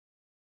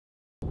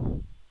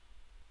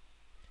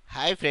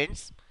Hi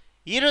friends,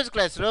 ఈరోజు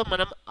క్లాస్లో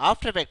మనం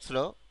ఆఫ్టర్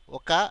ఎఫెక్ట్స్లో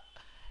ఒక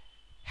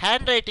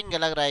హ్యాండ్ రైటింగ్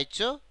ఎలా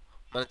రాయొచ్చో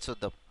మనం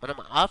చూద్దాం. మనం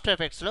ఆఫ్టర్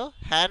ఎఫెక్ట్స్లో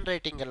హ్యాండ్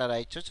రైటింగ్ ఎలా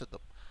రాయొచ్చో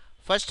చూద్దాం.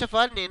 ఫస్ట్ ఆఫ్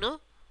ఆల్ నేను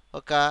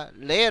ఒక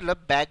లేయర్లో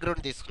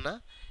బ్యాక్గ్రౌండ్ తీసుకున్నా.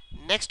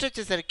 నెక్స్ట్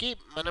వచ్చేసరికి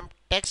మనం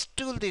టెక్స్ట్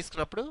టూల్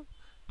తీసుకున్నప్పుడు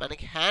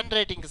మనకి హ్యాండ్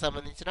రైటింగ్కి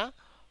సంబంధించిన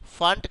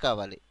ఫాంట్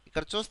కావాలి.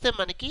 ఇక్కడ చూస్తే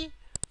మనకి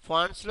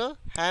ఫాంట్స్లో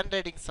హ్యాండ్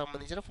రైటింగ్కి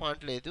సంబంధించిన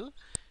ఫాంట్ లేదు.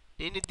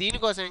 నేను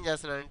దీనికోసం ఏం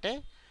చేస్తున్నానంటే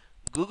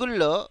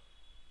గూగుల్లో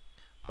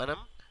మనం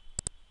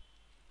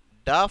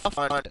డా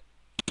ఫాంట్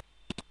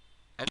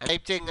అని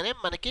టైప్ చేయగానే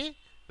మనకి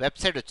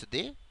వెబ్సైట్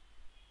వచ్చింది.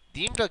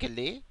 దీంట్లోకి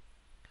వెళ్ళి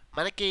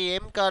మనకి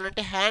ఏం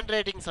కావాలంటే హ్యాండ్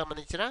రైటింగ్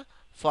సంబంధించిన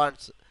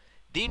ఫాంట్స్.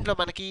 దీంట్లో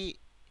మనకి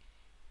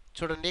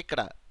చూడండి,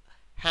 ఇక్కడ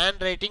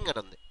హ్యాండ్ రైటింగ్ అని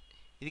ఉంది.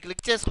 ఇది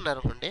క్లిక్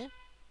చేసుకున్నారు అనుకోండి,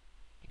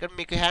 ఇక్కడ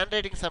మీకు హ్యాండ్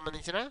రైటింగ్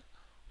సంబంధించిన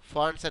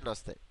ఫాంట్స్ అన్నీ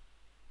వస్తాయి.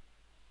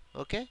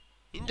 ఓకే,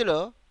 ఇందులో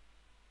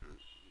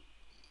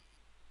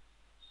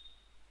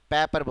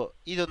పేపర్ బో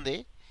ఇది ఉంది.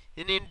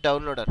 ఇది నేను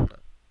డౌన్లోడ్ అంటున్నా.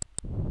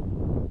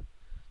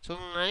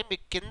 చూడండి,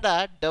 మీకు కింద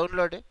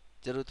డౌన్లోడ్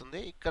జరుగుతుంది.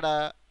 ఇక్కడ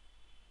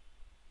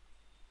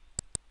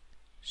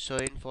show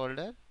in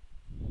folder,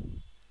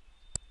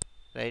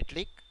 right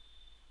click,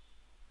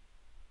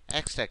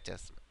 extract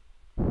చేస్తున్నా.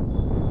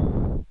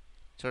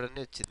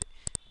 చూడండి వచ్చింది.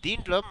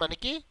 దీంట్లో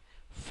మనకి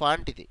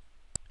ఫాంట్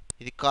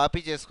ఇది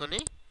కాపీ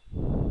చేసుకొని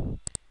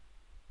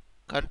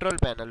కంట్రోల్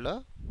ప్యానల్లో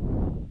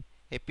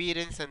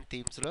అపీరెన్స్ అండ్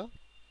థీమ్స్లో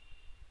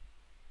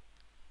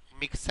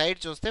మీకు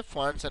సైడ్ చూస్తే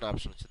ఫాంట్స్ అనే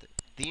ఆప్షన్ వచ్చింది.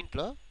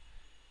 దీంట్లో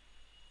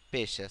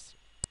పేస్ట్ చేస్తాం.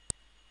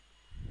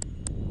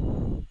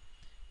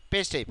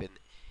 పేస్ట్ అయిపోయింది.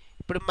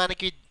 ఇప్పుడు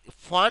మనకి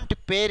ఫాంట్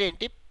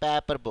పేరేంటి?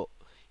 పేపర్ బో.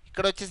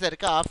 ఇక్కడ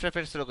వచ్చేసరికి ఆఫ్టర్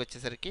ఎఫెక్ట్స్లోకి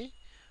వచ్చేసరికి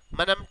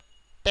మనం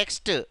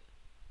టెక్స్ట్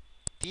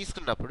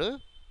తీసుకున్నప్పుడు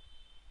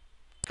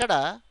ఇక్కడ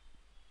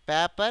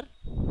పేపర్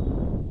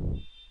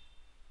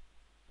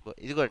బో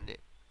ఇదిగోండి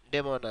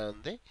డెమో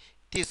ఉంది.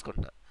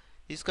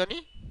 తీసుకొని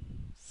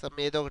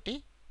సమ్ ఏదో ఒకటి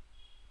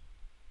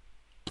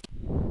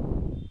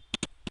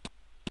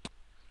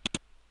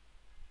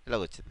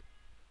ఇలాగొచ్చింది.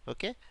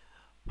 ఓకే,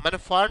 మన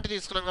ఫాంట్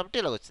తీసుకున్నాం కాబట్టి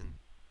ఇలాగొచ్చింది.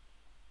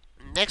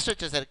 నెక్స్ట్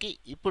వచ్చేసరికి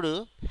ఇప్పుడు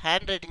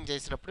హ్యాండ్ రైటింగ్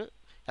చేసినప్పుడు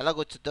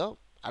ఎలాగొచ్చుద్దో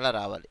అలా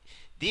రావాలి.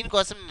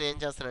 దీనికోసం నేను ఏం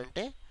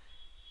చేస్తానంటే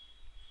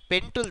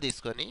పెన్ టూల్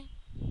తీసుకొని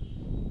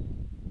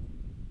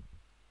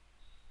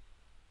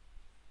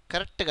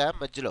కరెక్ట్గా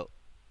మధ్యలో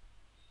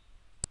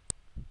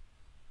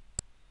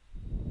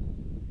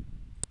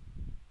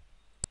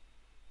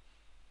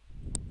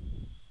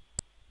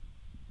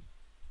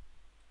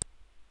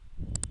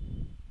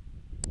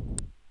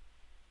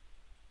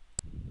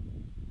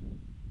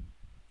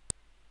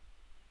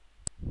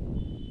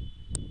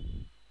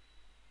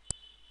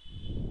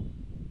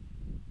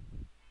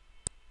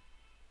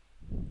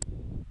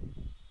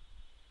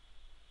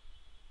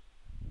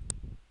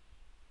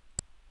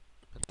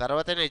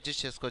తర్వాతనే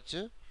అడ్జస్ట్ చేసుకోవచ్చు.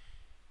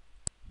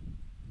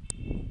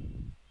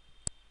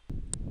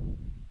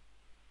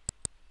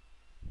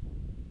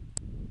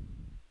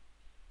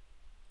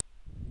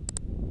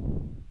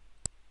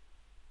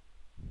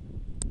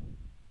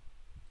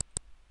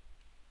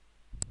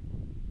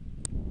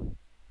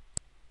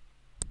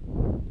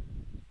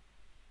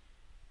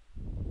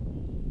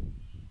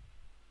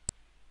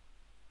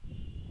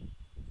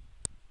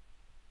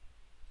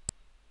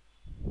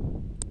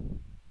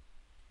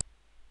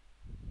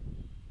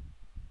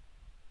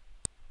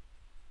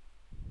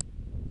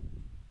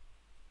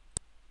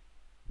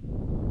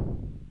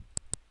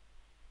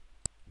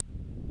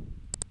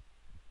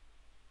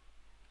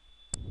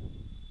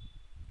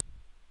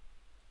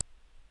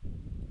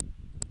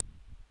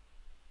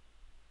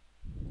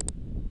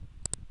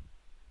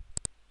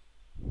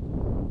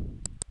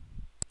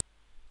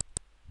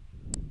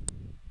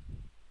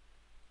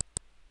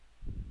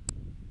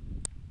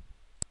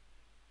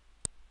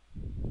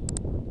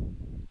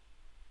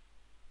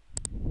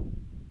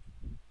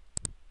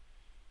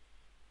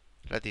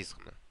 ఇలా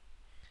తీసుకున్నా.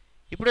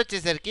 ఇప్పుడు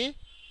వచ్చేసరికి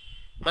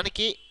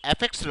మనకి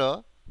ఎఫెక్ట్స్లో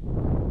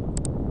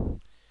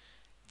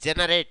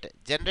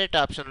జనరేట్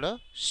ఆప్షన్లో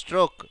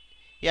స్ట్రోక్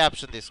ఈ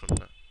ఆప్షన్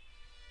తీసుకుంటున్నా.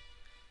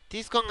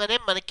 తీసుకోగానే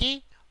మనకి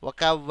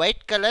ఒక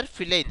వైట్ కలర్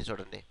ఫిల్ అయింది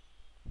చూడండి.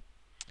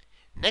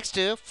 నెక్స్ట్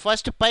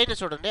ఫస్ట్ పైన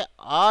చూడండి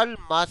ఆల్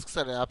మాస్క్స్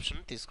అనే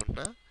ఆప్షన్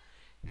తీసుకుంటున్నా.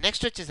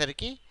 నెక్స్ట్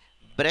వచ్చేసరికి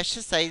బ్రష్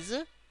సైజు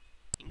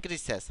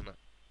ఇంక్రీజ్ చేస్తున్నా.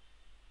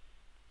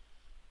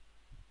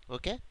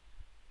 ఓకే,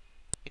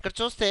 ఇక్కడ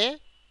చూస్తే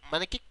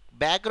మనకి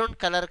బ్యాక్గ్రౌండ్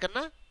కలర్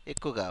కన్నా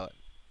ఎక్కువ కావాలి.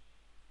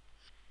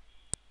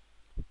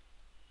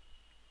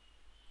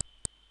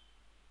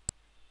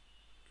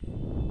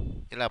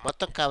 ఇలా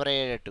మొత్తం కవర్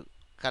అయ్యేటట్టు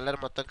కలర్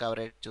మొత్తం కవర్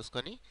అయ్యేటట్టు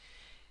చూసుకొని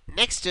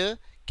నెక్స్ట్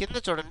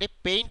కింద చూడండి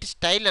పెయింట్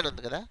స్టైల్ అని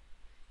ఉంది కదా,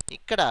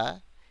 ఇక్కడ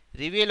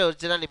రివీల్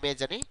ఒరిజినల్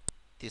ఇమేజ్ అని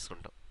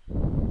తీసుకుంటాం.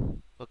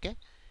 ఓకే,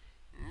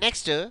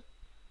 నెక్స్ట్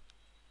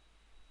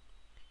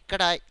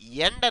ఇక్కడ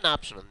ఎండ్ అనే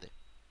ఆప్షన్ ఉంది.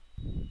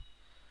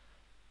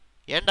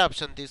 ఎండ్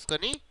ఆప్షన్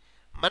తీసుకొని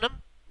మనం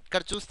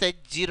ఇక్కడ చూస్తే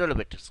జీరోలో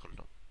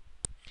పెట్టేసుకుంటాం.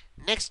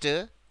 నెక్స్ట్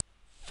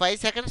 5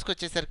 సెకండ్స్కి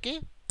వచ్చేసరికి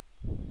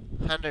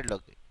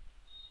 100లోకి.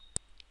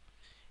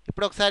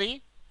 ఇప్పుడు ఒకసారి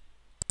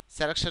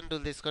సెలక్షన్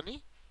టూల్ తీసుకొని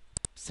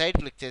సైడ్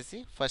క్లిక్ చేసి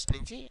ఫస్ట్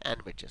నుంచి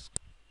యానిమేట్ చేసుకో.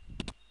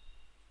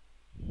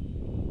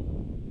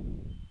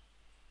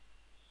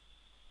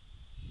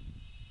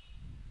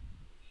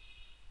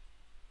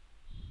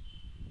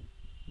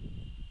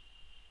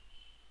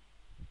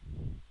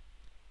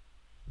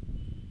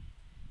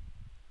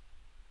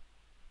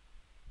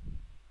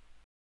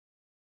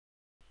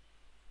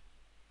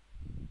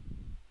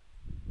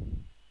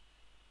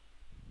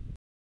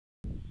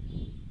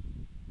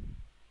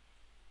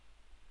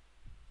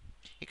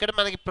 ఇక్కడ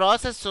మనకి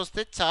ప్రాసెస్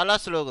చూస్తే చాలా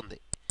స్లోగా ఉంది.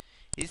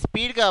 ఈ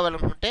స్పీడ్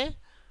కావాలనుకుంటే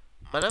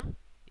మనం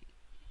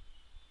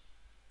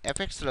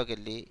ఎఫెక్ట్స్లోకి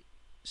వెళ్ళి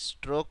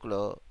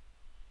స్ట్రోక్లో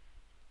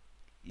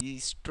ఈ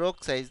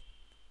స్ట్రోక్ సైజ్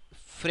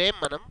ఫ్రేమ్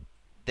మనం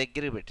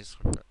దగ్గరికి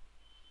పెట్టేసుకుంటాం.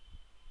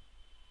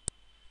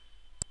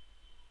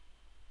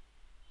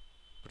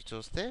 ఇప్పుడు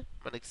చూస్తే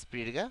మనకి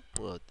స్పీడ్గా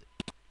మూవ్ అవుతుంది.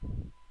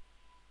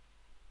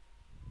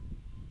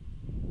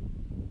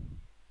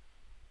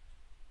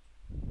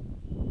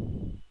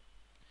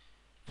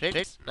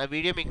 ఫ్రెండ్స్, నా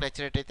వీడియో మీకు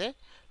నచ్చినట్టయితే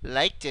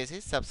లైక్ చేసి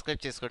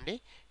సబ్స్క్రైబ్ చేసుకోండి.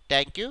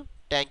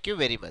 Thank you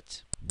very much.